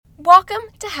Welcome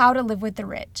to How to Live with the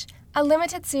Rich, a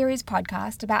limited series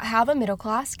podcast about how the middle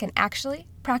class can actually,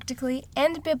 practically,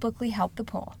 and biblically help the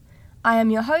poor. I am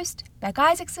your host, Beck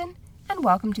Isaacson, and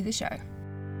welcome to the show.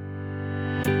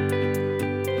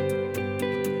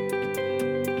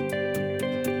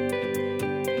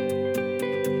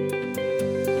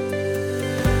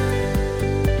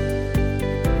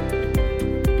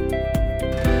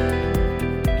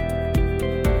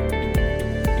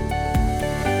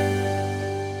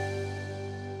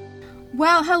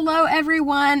 Well, hello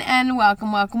everyone, and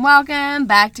welcome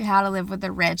back to How to Live with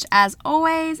the Rich. As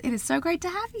always, it is so great to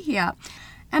have you here.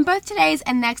 And both today's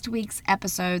and next week's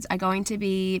episodes are going to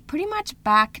be pretty much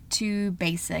back to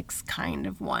basics kind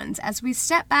of ones, as we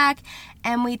step back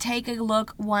and we take a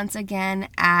look once again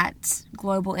at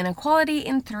global inequality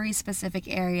in three specific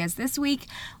areas. This week,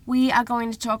 we are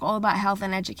going to talk all about health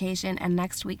and education, and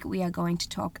next week we are going to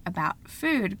talk about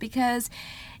food, because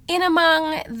in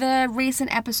among the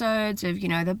recent episodes of,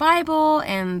 the Bible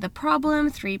and the problem,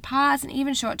 3 parts, and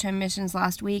even short-term missions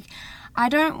last week, I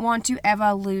don't want to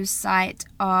ever lose sight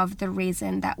of the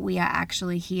reason that we are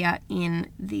actually here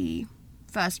in the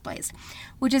first place,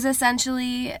 which is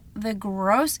essentially the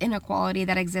gross inequality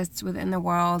that exists within the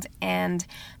world, and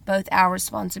both our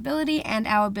responsibility and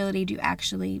our ability to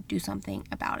actually do something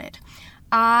about it.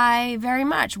 I very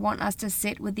much want us to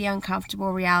sit with the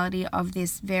uncomfortable reality of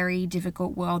this very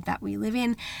difficult world that we live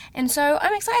in. And so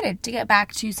I'm excited to get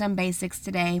back to some basics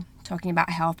today, talking about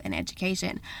health and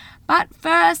education. But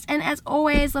first, and as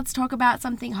always, let's talk about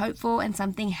something hopeful and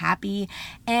something happy.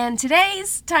 And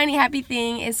today's tiny happy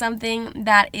thing is something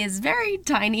that is very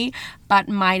tiny but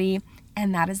mighty,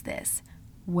 and that is this: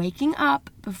 waking up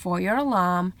before your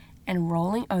alarm and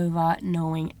rolling over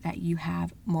knowing that you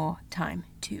have more time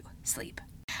to sleep.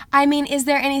 I mean, is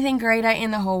there anything greater in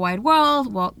the whole wide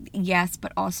world? Well, yes,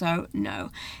 but also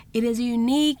no. It is a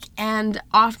unique and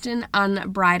often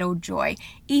unbridled joy,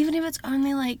 even if it's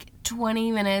only like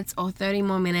 20 minutes or 30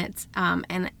 more minutes,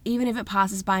 and even if it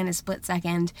passes by in a split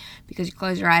second because you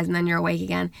close your eyes and then you're awake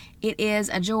again. It is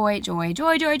a joy,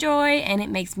 and it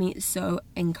makes me so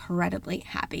incredibly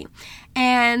happy.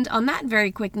 And on that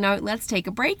very quick note, let's take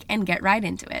a break and get right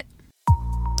into it.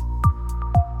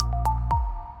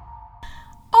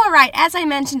 Alright, as I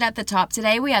mentioned at the top,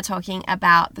 today we are talking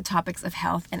about the topics of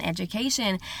health and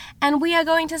education, and we are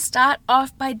going to start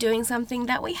off by doing something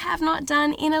that we have not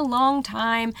done in a long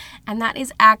time, and that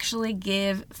is actually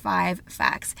give 5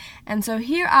 facts. And so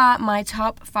here are my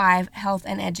top 5 health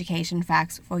and education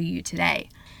facts for you today.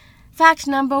 Fact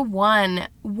number 1,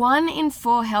 1 in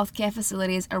 4 healthcare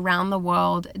facilities around the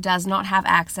world does not have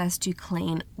access to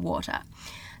clean water.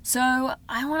 So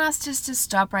I want us just to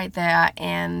stop right there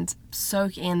and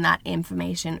soak in that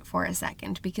information for a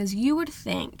second, because you would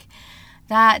think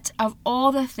that of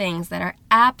all the things that are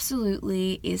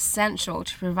absolutely essential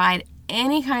to provide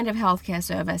any kind of healthcare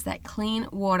service, that clean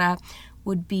water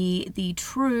would be the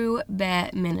true bare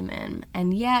minimum.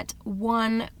 And yet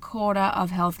 1/4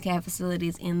 of healthcare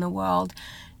facilities in the world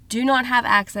do not have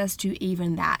access to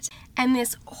even that. And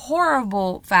this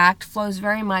horrible fact flows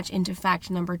very much into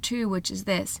fact number 2, which is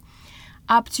this: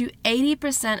 up to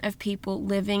 80% of people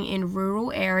living in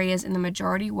rural areas in the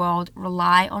majority world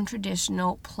rely on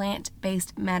traditional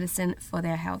plant-based medicine for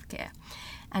their healthcare.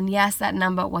 And yes, that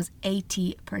number was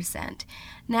 80%.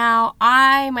 Now,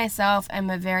 I myself am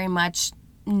a very much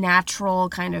natural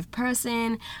kind of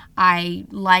person. I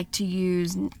like to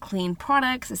use clean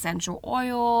products, essential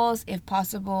oils. If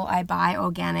possible, I buy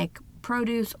organic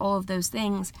produce, all of those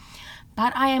things.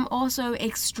 But I am also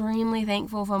extremely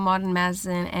thankful for modern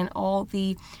medicine and all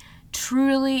the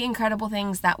truly incredible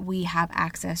things that we have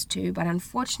access to. But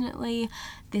unfortunately,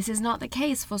 this is not the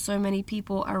case for so many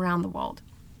people around the world.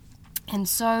 And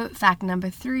so, fact number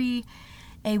 3,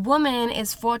 a woman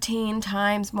is 14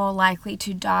 times more likely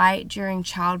to die during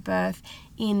childbirth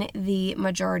in the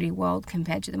majority world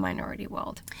compared to the minority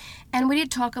world. And we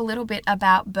did talk a little bit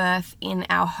about birth in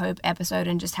our Hope episode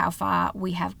and just how far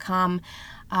we have come.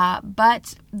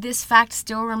 But this fact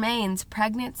still remains.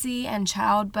 Pregnancy and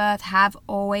childbirth have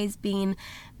always been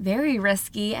very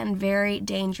risky and very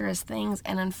dangerous things.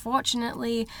 And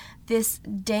unfortunately, this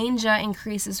danger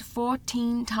increases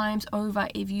 14 times over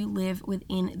if you live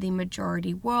within the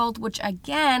majority world, which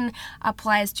again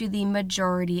applies to the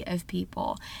majority of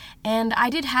people. And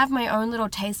I did have my own little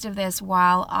taste of this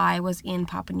while I was in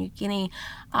Papua New Guinea.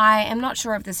 I am not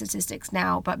sure of the statistics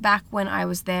now, but back when I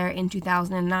was there in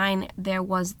 2009, there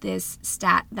was this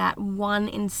stat that 1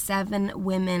 in 7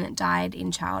 women died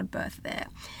in childbirth there.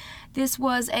 This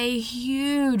was a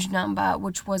huge number,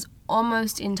 which was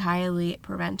almost entirely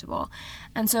preventable.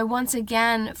 And so once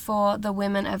again, for the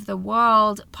women of the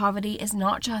world, poverty is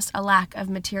not just a lack of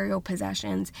material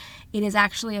possessions. It is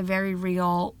actually a very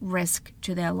real risk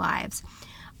to their lives.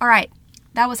 All right,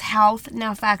 that was health.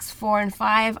 Now facts 4 and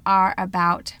 5 are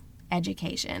about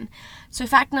education. So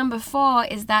fact number 4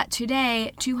 is that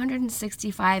today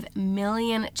 265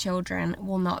 million children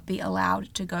will not be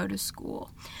allowed to go to school.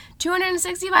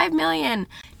 265 million!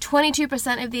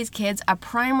 22% of these kids are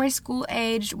primary school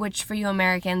aged, which for you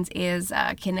Americans is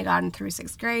kindergarten through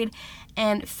 6th grade,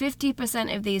 and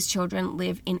 50% of these children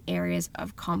live in areas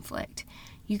of conflict.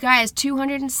 You guys,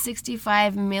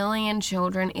 265 million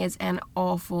children is an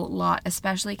awful lot,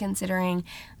 especially considering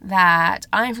that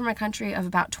I'm from a country of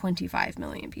about 25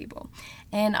 million people.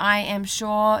 And I am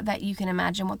sure that you can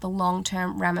imagine what the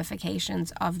long-term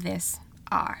ramifications of this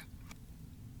are.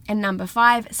 And number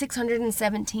 5,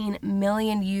 617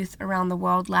 million youth around the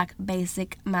world lack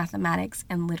basic mathematics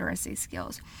and literacy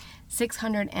skills.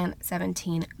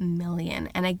 617 million.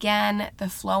 And again, the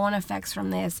flow-on effects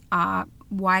from this are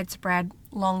widespread,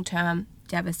 long-term,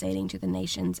 devastating to the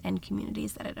nations and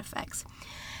communities that it affects.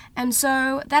 And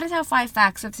so that is our 5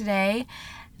 facts of today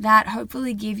that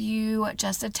hopefully give you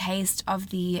just a taste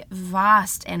of the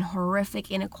vast and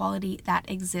horrific inequality that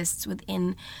exists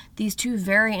within these 2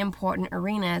 very important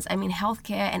arenas. I mean,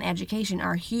 healthcare and education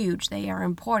are huge. They are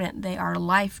important. They are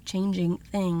life-changing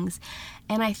things.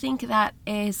 And I think that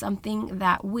is something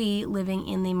that we, living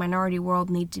in the minority world,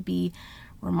 need to be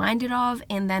reminded of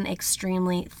and then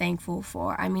extremely thankful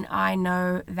for. I mean, I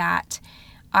know that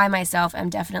I myself am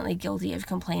definitely guilty of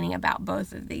complaining about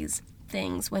both of these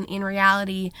things, when in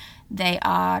reality they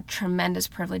are tremendous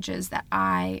privileges that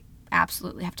I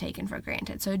absolutely have taken for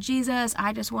granted. So Jesus,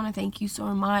 I just want to thank you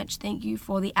so much. Thank you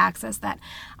for the access that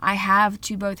I have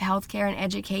to both healthcare and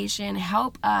education.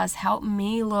 Help us, help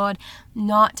me, Lord,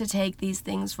 not to take these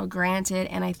things for granted.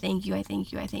 And I thank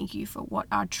you for what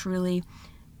are truly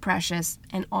precious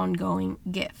and ongoing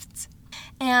gifts.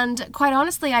 And quite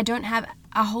honestly, I don't have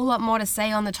a whole lot more to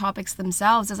say on the topics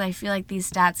themselves, as I feel like these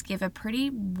stats give a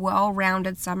pretty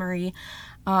well-rounded summary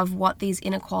of what these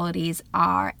inequalities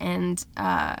are. And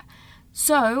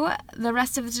so the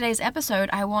rest of today's episode,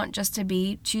 I want just to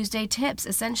be Tuesday tips.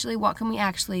 Essentially, what can we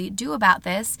actually do about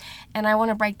this? And I want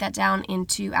to break that down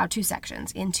into our 2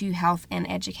 sections, into health and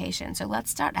education. So let's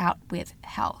start out with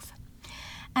health.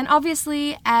 And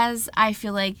obviously, as I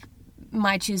feel like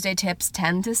my Tuesday tips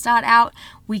tend to start out,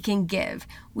 we can give.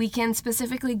 We can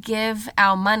specifically give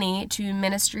our money to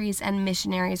ministries and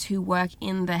missionaries who work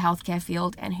in the healthcare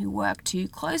field and who work to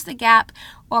close the gap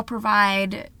or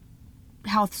provide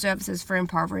health services for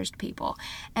impoverished people.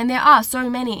 And there are so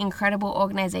many incredible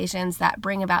organizations that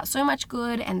bring about so much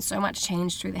good and so much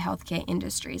change through the healthcare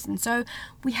industries. And so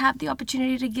we have the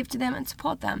opportunity to give to them and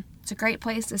support them. It's a great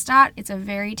place to start. It's a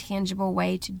very tangible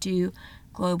way to do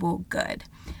global good.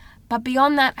 But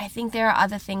beyond that, I think there are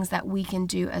other things that we can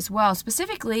do as well,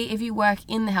 specifically if you work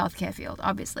in the healthcare field,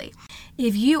 obviously.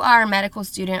 If you are a medical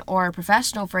student or a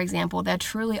professional, for example, there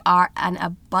truly are an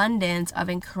abundance of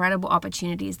incredible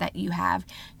opportunities that you have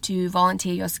to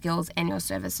volunteer your skills and your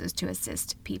services to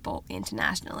assist people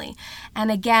internationally.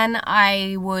 And again,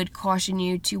 I would caution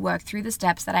you to work through the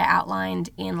steps that I outlined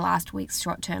in last week's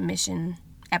short-term mission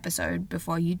episode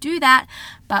before you do that.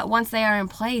 But once they are in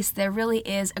place, there really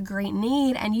is a great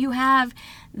need, and you have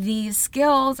the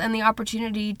skills and the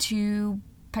opportunity to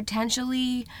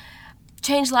potentially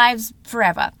change lives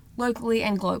forever, locally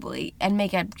and globally, and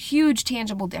make a huge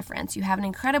tangible difference. You have an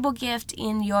incredible gift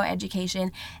in your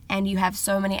education, and you have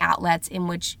so many outlets in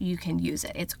which you can use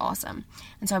it. It's awesome.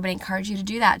 And so I would encourage you to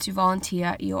do that, to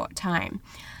volunteer your time.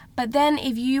 But then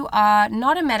if you are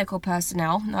not a medical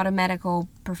personnel, not a medical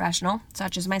professional,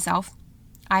 such as myself,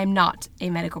 I'm not a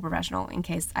medical professional, in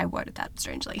case I worded that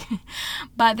strangely.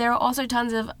 But there are also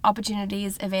tons of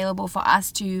opportunities available for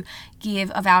us to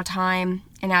give of our time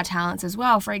and our talents as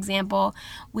well. For example,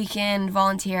 we can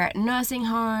volunteer at nursing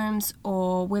homes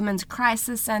or women's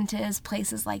crisis centers,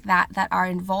 places like that are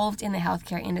involved in the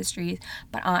healthcare industry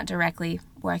but aren't directly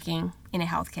working in a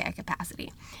healthcare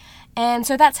capacity. And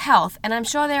so that's health. And I'm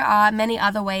sure there are many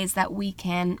other ways that we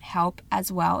can help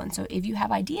as well. And so if you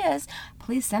have ideas,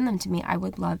 please send them to me. I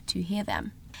would love to hear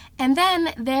them. And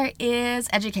then there is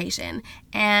education.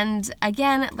 And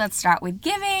again, let's start with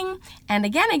giving. And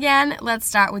again, let's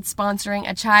start with sponsoring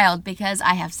a child, because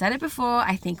I have said it before,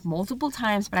 I think multiple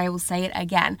times, but I will say it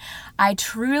again. I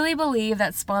truly believe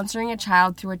that sponsoring a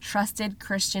child through a trusted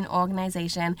Christian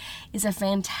organization is a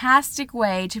fantastic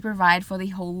way to provide for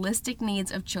the holistic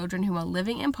needs of children who are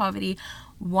living in poverty,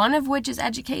 one of which is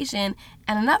education,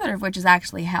 and another of which is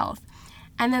actually health.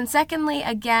 And then secondly,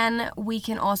 again, we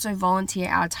can also volunteer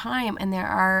our time, and there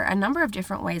are a number of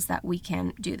different ways that we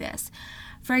can do this.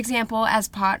 For example, as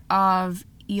part of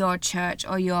your church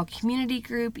or your community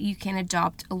group, you can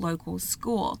adopt a local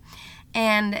school.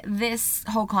 And this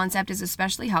whole concept is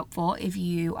especially helpful if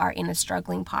you are in a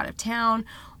struggling part of town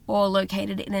or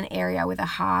located in an area with a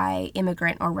high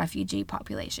immigrant or refugee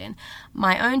population.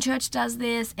 My own church does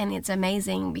this, and it's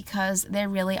amazing because there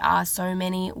really are so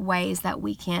many ways that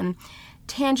we can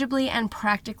tangibly and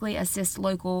practically assist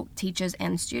local teachers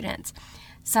and students,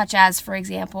 such as, for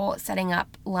example, setting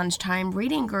up lunchtime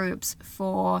reading groups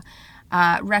for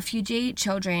refugee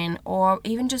children, or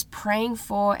even just praying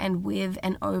for and with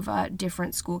and over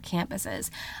different school campuses.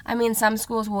 I mean, some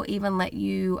schools will even let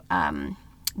you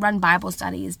run Bible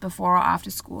studies before or after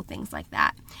school, things like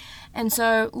that. And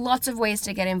so lots of ways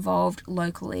to get involved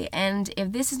locally. And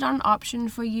if this is not an option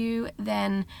for you,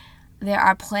 then there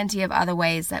are plenty of other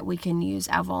ways that we can use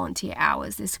our volunteer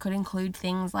hours. This could include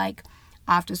things like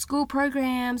after school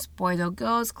programs, boys or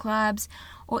girls clubs,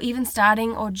 or even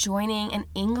starting or joining an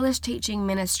English teaching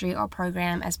ministry or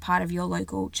program as part of your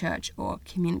local church or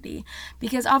community.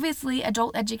 Because obviously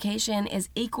adult education is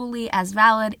equally as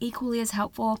valid, equally as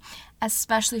helpful,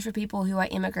 especially for people who are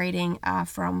immigrating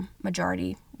from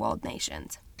majority world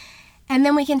nations. And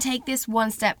then we can take this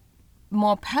one step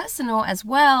more personal as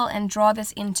well and draw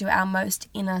this into our most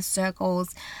inner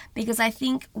circles, because I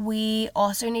think we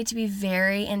also need to be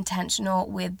very intentional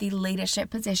with the leadership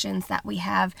positions that we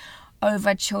have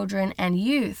over children and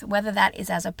youth, whether that is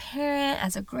as a parent,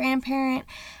 as a grandparent,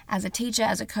 as a teacher,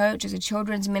 as a coach, as a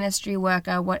children's ministry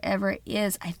worker, whatever it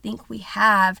is. I think we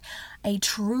have a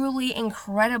truly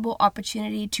incredible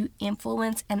opportunity to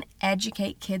influence and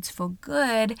educate kids for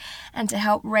good and to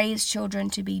help raise children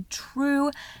to be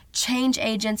true change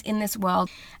agents in this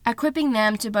world, equipping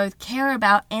them to both care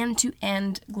about and to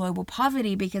end global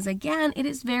poverty, because again, it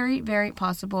is very, very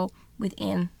possible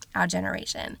within our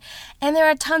generation. And there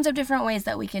are tons of different ways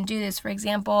that we can do this. For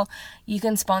example, you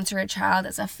can sponsor a child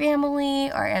as a family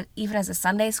or even as a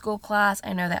Sunday school class.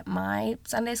 I know that my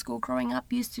Sunday school growing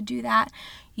up used to do that.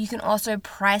 You can also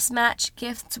price match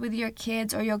gifts with your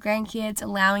kids or your grandkids,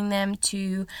 allowing them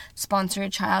to sponsor a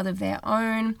child of their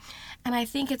own. And I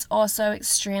think it's also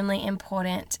extremely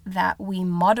important that we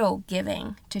model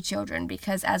giving to children,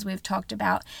 because as we've talked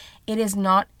about, it is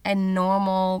not a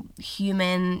normal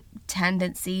human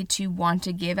tendency to want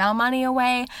to give our money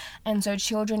away. And so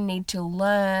children need to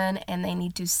learn and they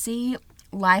need to see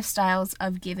lifestyles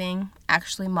of giving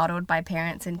actually modeled by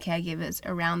parents and caregivers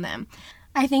around them.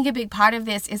 I think a big part of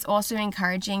this is also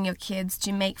encouraging your kids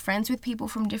to make friends with people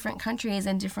from different countries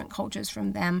and different cultures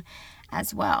from them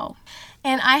as well.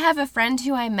 And I have a friend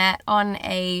who I met on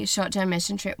a short-term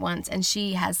mission trip once, and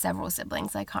she has several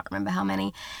siblings. I can't remember how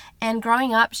many. And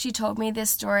growing up, she told me this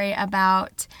story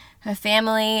about her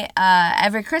family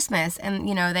every Christmas. And,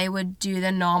 you know, they would do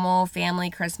the normal family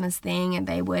Christmas thing, and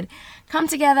they would come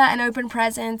together and open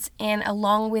presents. And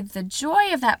along with the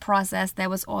joy of that process, there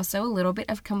was also a little bit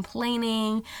of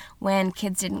complaining when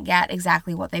kids didn't get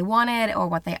exactly what they wanted or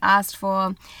what they asked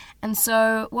for. And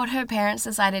so what her parents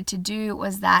decided to do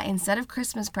was that instead of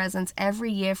Christmas presents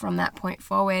every year from that point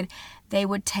forward, they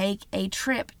would take a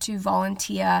trip to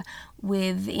volunteer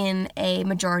within a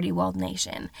majority world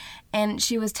nation. And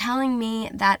she was telling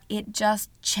me that it just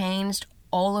changed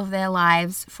all of their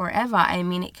lives forever. I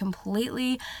mean, it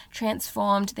completely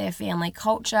transformed their family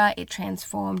culture. It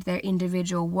transformed their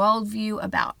individual worldview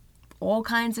about all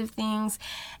kinds of things.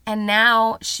 And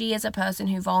now she is a person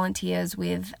who volunteers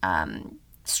with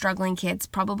struggling kids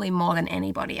probably more than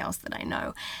anybody else that I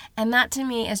know. And that to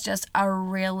me is just a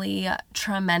really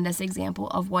tremendous example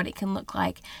of what it can look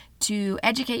like to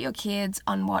educate your kids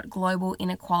on what global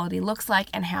inequality looks like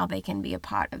and how they can be a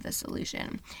part of the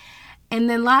solution. And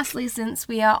then lastly, since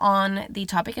we are on the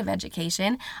topic of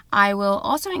education, I will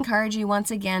also encourage you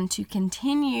once again to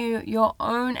continue your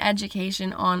own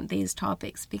education on these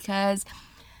topics, because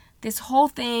this whole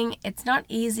thing, it's not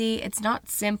easy, it's not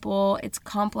simple, it's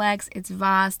complex, it's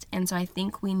vast, and so I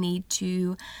think we need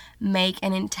to make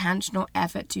an intentional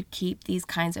effort to keep these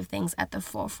kinds of things at the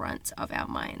forefront of our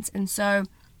minds. And so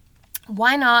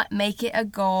why not make it a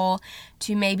goal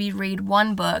to maybe read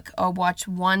one book or watch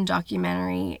one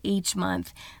documentary each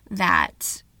month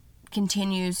that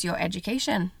continues your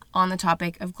education on the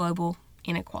topic of global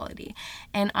inequality.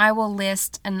 And I will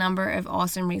list a number of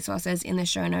awesome resources in the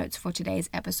show notes for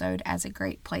today's episode as a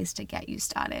great place to get you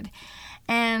started.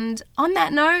 And on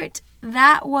that note,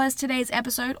 that was today's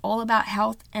episode all about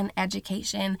health and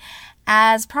education.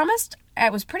 As promised,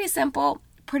 it was pretty simple,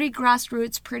 pretty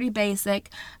grassroots, pretty basic,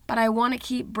 but I want to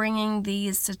keep bringing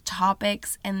these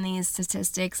topics and these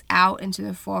statistics out into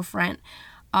the forefront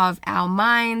of our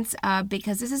minds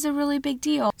because this is a really big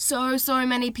deal. So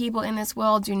many people in this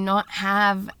world do not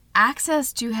have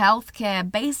access to healthcare,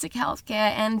 basic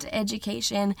healthcare and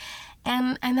education,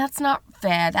 and that's not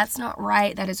fair. That's not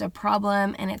right. That is a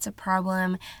problem, and it's a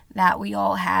problem that we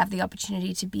all have the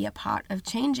opportunity to be a part of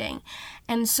changing.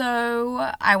 And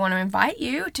so I want to invite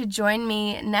you to join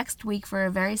me next week for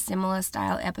a very similar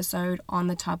style episode on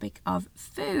the topic of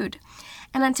food.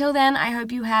 And until then, I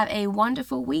hope you have a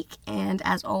wonderful week, and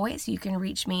as always, you can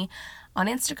reach me on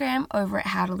Instagram over at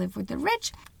How to Live with the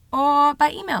Rich or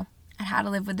by email at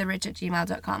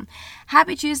howtolivewiththerich@gmail.com.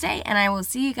 Happy Tuesday, and I will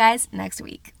see you guys next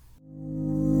week.